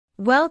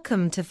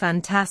Welcome to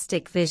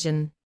Fantastic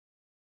Vision.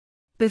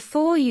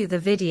 Before the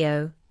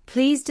video,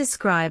 please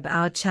describe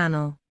our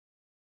channel.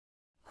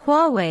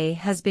 Huawei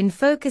has been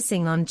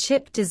focusing on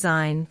chip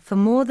design for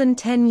more than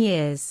 10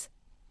 years,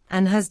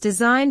 and has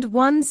designed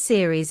one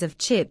series of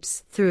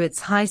chips through its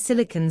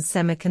high-silicon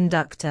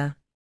semiconductor.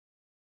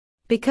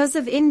 Because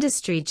of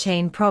industry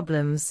chain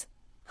problems,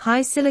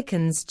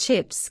 high-silicon's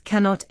chips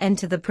cannot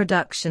enter the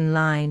production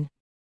line.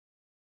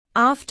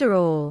 After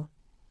all,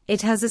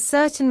 it has a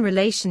certain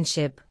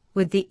relationship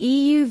with the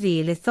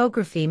EUV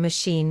lithography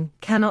machine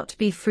cannot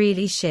be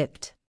freely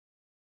shipped.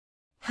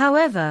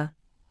 However,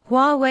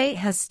 Huawei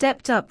has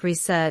stepped up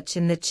research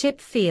in the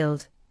chip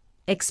field,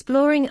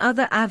 exploring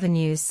other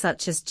avenues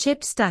such as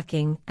chip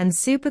stacking and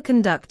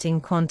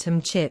superconducting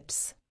quantum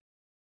chips.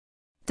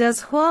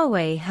 Does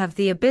Huawei have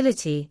the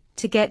ability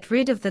to get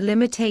rid of the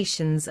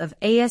limitations of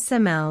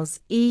ASML's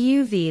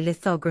EUV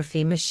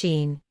lithography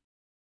machine?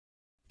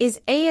 Is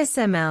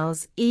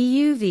ASML's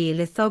EUV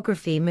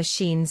lithography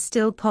machine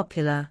still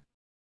popular?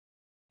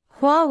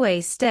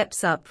 Huawei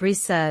steps up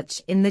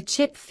research in the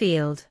chip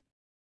field.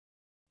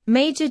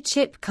 Major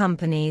chip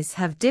companies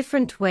have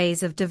different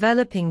ways of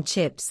developing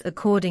chips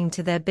according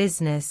to their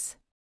business.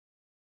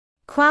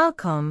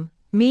 Qualcomm,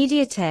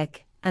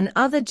 MediaTek, and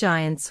other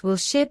giants will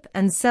ship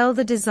and sell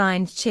the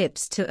designed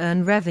chips to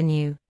earn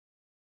revenue.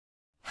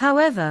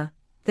 However,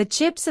 the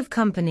chips of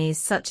companies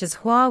such as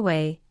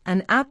Huawei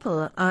and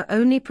Apple are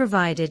only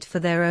provided for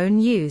their own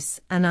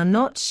use and are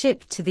not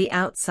shipped to the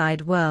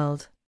outside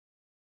world.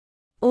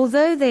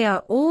 Although they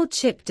are all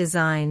chip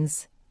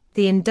designs,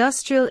 the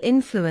industrial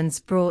influence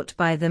brought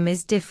by them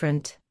is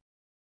different.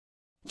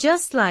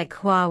 Just like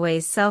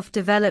Huawei's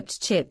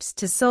self-developed chips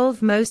to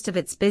solve most of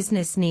its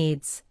business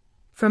needs,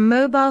 from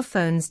mobile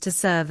phones to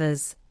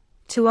servers,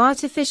 to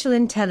artificial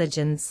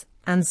intelligence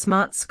and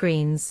smart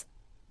screens,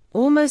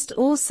 almost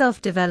all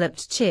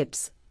self-developed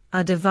chips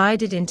are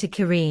divided into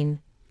Kirin,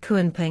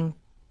 Kunpeng,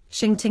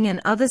 Xingting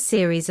and other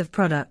series of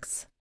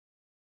products.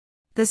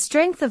 The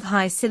strength of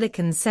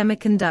high-silicon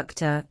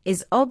semiconductor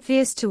is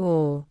obvious to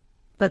all,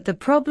 but the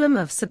problem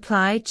of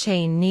supply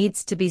chain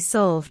needs to be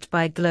solved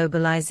by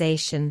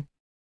globalization.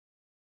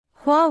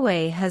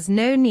 Huawei has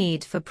no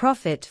need for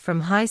profit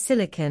from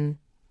high-silicon,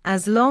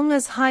 as long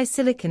as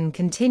high-silicon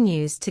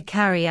continues to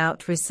carry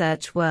out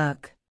research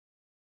work.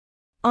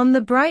 On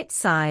the bright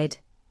side,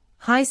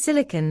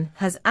 high-silicon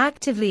has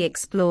actively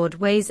explored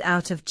ways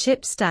out of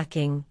chip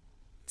stacking,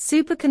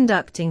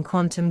 superconducting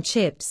quantum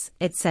chips,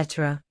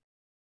 etc.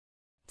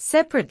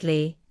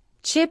 Separately,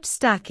 chip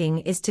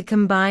stacking is to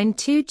combine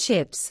two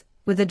chips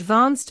with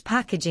advanced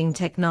packaging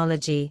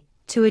technology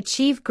to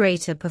achieve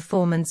greater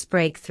performance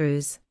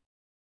breakthroughs.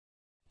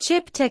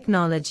 Chip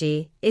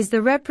technology is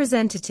the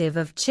representative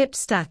of chip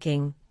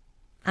stacking,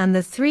 and the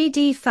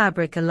 3D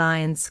Fabric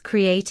Alliance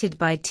created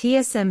by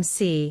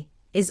TSMC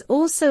is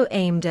also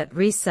aimed at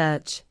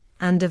research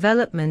and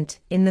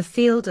development in the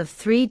field of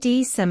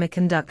 3D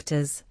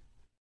semiconductors.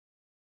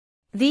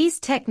 These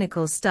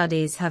technical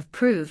studies have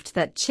proved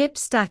that chip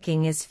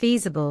stacking is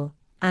feasible,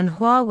 and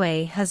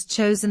Huawei has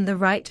chosen the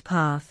right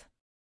path.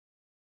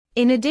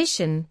 In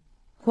addition,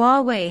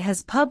 Huawei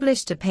has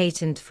published a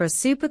patent for a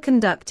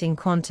superconducting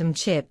quantum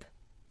chip,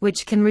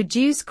 which can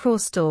reduce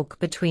crosstalk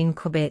between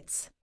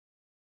qubits.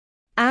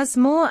 As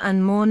more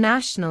and more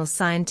national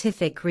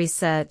scientific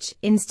research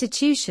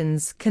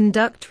institutions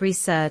conduct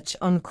research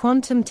on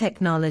quantum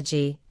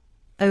technology,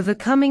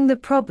 overcoming the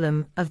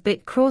problem of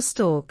bit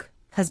crosstalk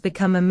has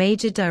become a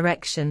major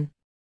direction.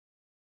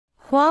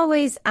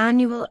 Huawei's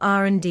annual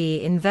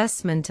R&D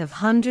investment of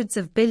hundreds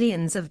of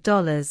billions of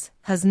dollars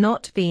has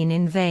not been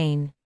in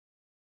vain.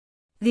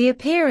 The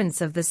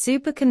appearance of the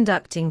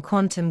superconducting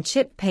quantum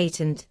chip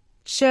patent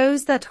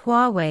shows that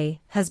Huawei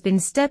has been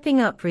stepping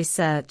up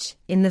research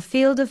in the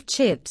field of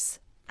chips,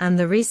 and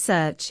the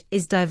research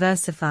is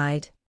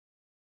diversified.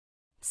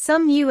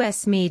 Some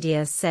US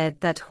media said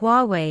that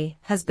Huawei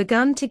has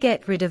begun to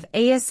get rid of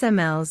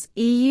ASML's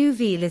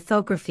EUV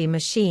lithography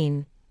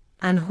machine,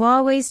 and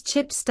Huawei's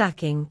chip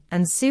stacking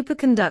and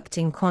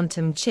superconducting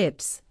quantum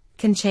chips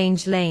can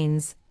change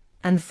lanes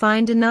and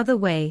find another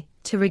way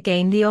to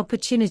regain the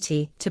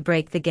opportunity to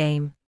break the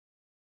game.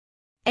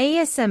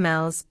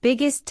 ASML's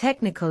biggest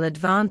technical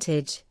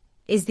advantage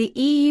is the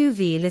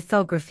EUV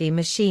lithography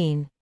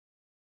machine.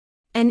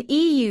 An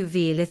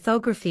EUV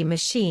lithography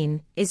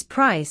machine is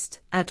priced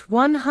at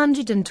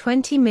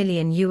 $120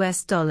 million,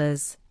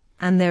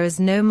 and there is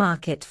no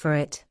market for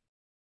it.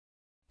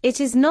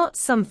 It is not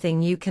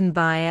something you can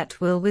buy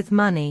at will with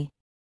money.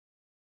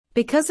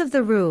 Because of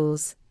the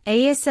rules,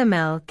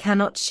 ASML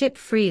cannot ship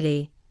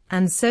freely,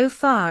 and so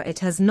far it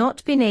has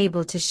not been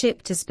able to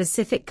ship to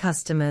specific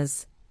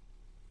customers.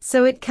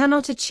 So it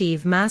cannot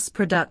achieve mass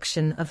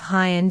production of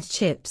high-end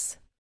chips.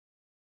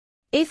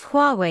 If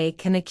Huawei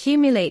can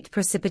accumulate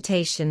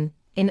precipitation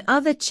in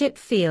other chip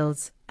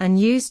fields and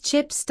use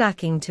chip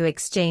stacking to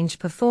exchange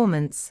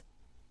performance,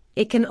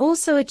 it can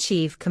also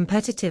achieve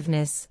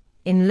competitiveness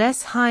in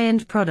less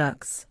high-end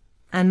products,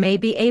 and may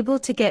be able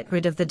to get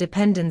rid of the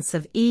dependence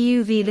of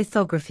EUV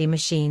lithography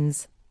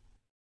machines.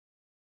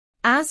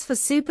 As for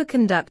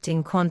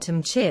superconducting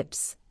quantum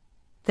chips,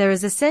 there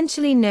is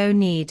essentially no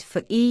need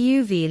for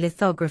EUV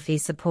lithography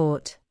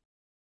support.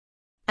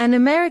 An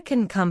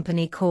American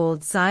company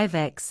called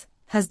Xivex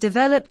has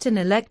developed an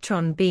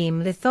electron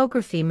beam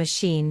lithography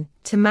machine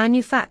to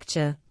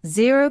manufacture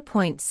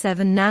 0.7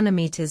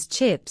 nanometers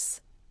chips,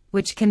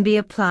 which can be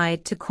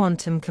applied to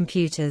quantum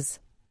computers.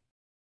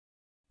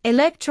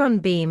 Electron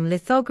beam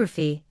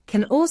lithography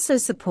can also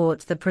support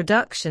the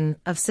production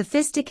of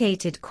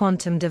sophisticated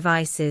quantum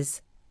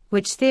devices,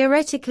 which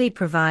theoretically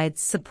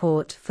provides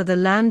support for the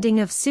landing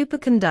of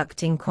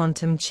superconducting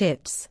quantum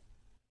chips.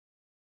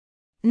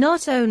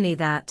 Not only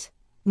that,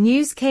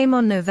 news came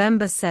on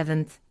November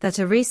 7 that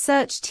a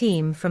research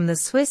team from the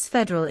Swiss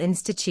Federal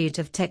Institute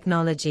of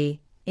Technology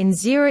in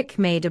Zurich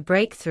made a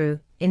breakthrough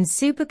in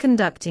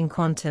superconducting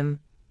quantum,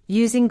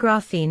 using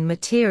graphene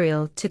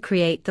material to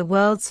create the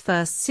world's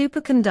first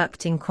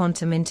superconducting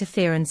quantum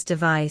interference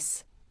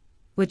device,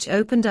 which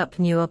opened up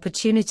new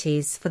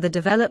opportunities for the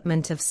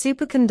development of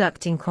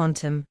superconducting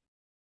quantum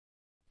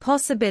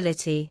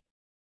possibility.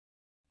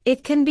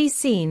 It can be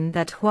seen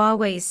that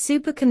Huawei's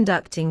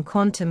superconducting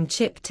quantum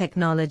chip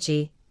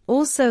technology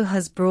also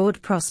has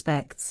broad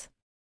prospects.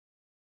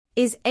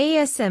 Is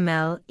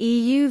ASML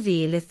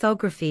EUV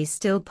lithography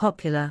still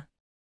popular?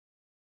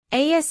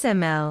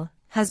 ASML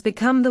has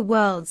become the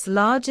world's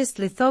largest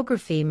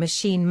lithography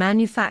machine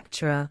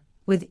manufacturer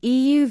with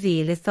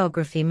EUV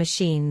lithography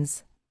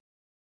machines.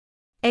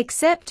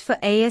 Except for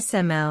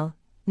ASML,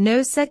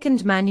 no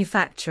second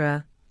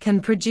manufacturer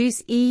can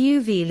produce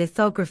EUV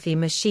lithography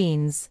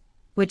machines,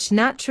 which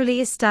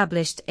naturally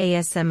established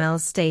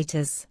ASML's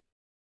status.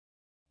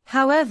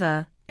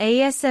 However,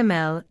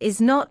 ASML is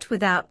not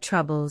without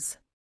troubles.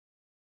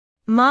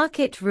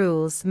 Market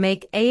rules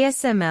make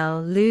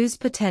ASML lose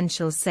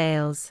potential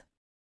sales.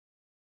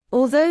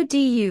 Although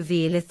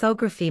DUV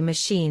lithography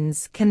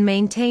machines can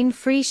maintain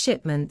free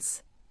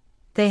shipments,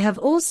 they have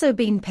also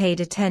been paid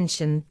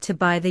attention to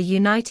by the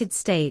United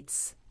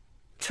States,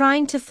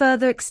 trying to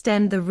further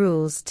extend the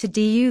rules to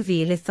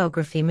DUV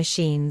lithography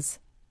machines.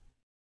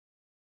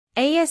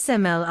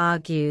 ASML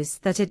argues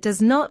that it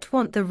does not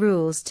want the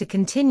rules to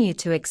continue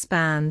to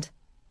expand,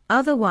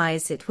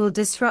 otherwise it will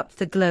disrupt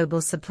the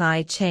global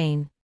supply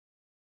chain.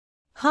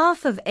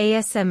 Half of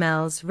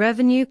ASML's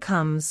revenue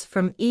comes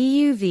from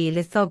EUV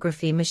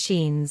lithography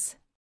machines.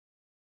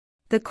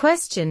 The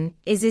question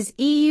is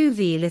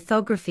EUV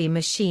lithography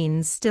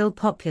machines still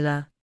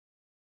popular?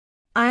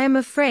 I am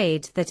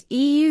afraid that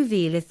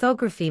EUV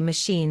lithography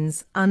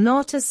machines are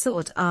not as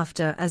sought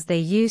after as they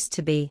used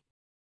to be.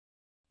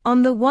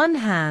 On the one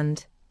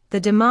hand, the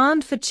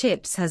demand for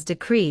chips has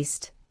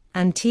decreased,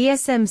 and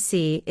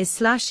TSMC is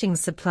slashing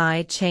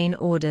supply chain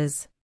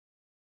orders.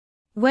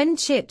 When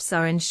chips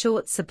are in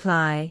short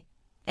supply,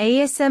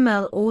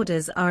 ASML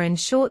orders are in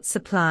short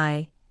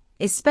supply,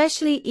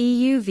 especially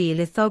EUV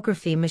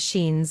lithography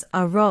machines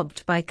are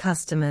robbed by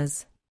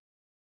customers.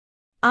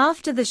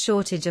 After the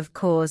shortage of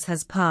cores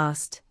has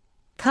passed,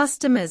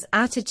 customers'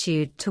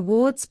 attitude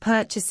towards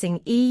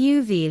purchasing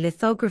EUV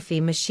lithography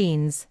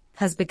machines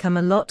has become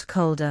a lot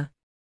colder,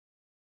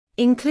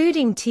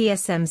 including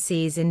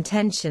TSMC's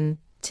intention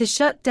to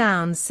shut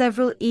down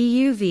several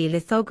EUV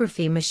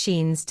lithography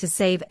machines to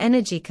save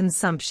energy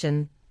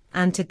consumption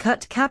and to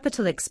cut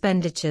capital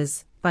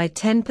expenditures by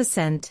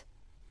 10%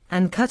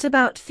 and cut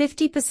about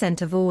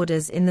 50% of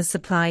orders in the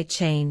supply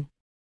chain.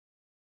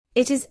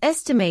 It is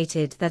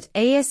estimated that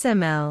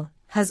ASML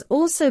has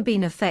also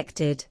been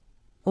affected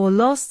or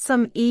lost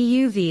some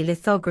EUV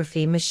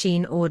lithography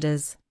machine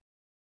orders.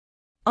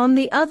 On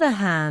the other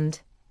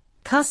hand,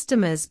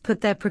 customers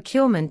put their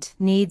procurement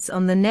needs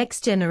on the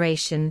next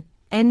generation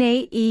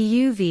NA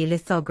EUV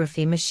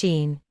lithography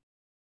machine.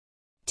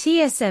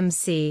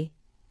 TSMC,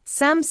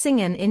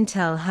 Samsung and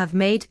Intel have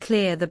made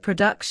clear the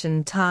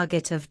production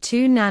target of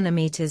 2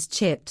 nanometers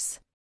chips.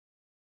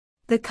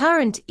 The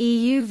current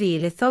EUV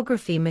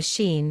lithography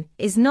machine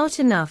is not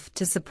enough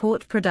to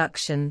support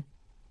production,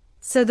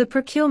 so the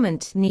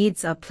procurement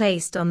needs are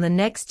placed on the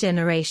next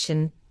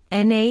generation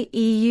NA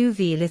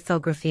EUV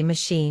lithography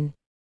machine.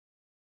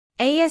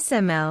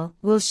 ASML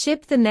will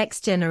ship the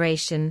next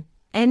generation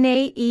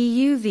NA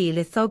EUV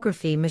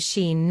lithography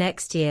machine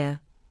next year,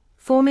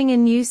 forming a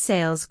new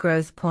sales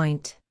growth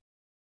point.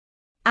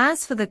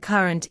 As for the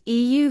current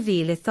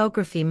EUV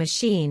lithography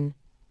machine,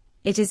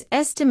 it is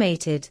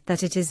estimated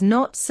that it is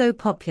not so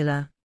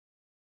popular.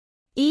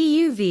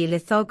 EUV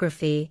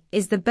lithography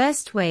is the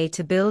best way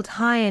to build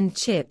high-end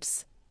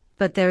chips,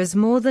 but there is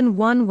more than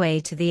one way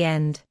to the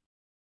end.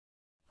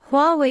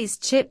 Huawei's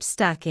chip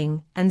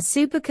stacking and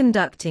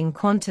superconducting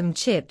quantum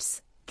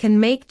chips can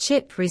make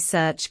chip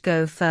research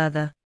go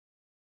further.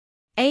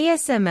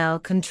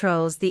 ASML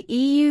controls the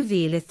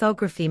EUV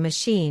lithography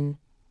machine,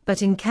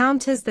 but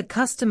encounters the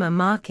customer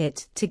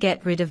market to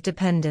get rid of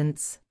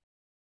dependence.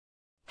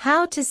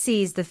 How to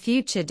seize the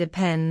future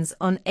depends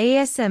on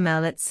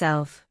ASML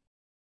itself.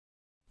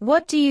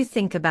 What do you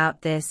think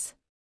about this?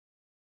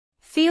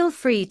 Feel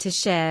free to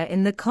share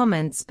in the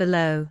comments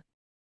below.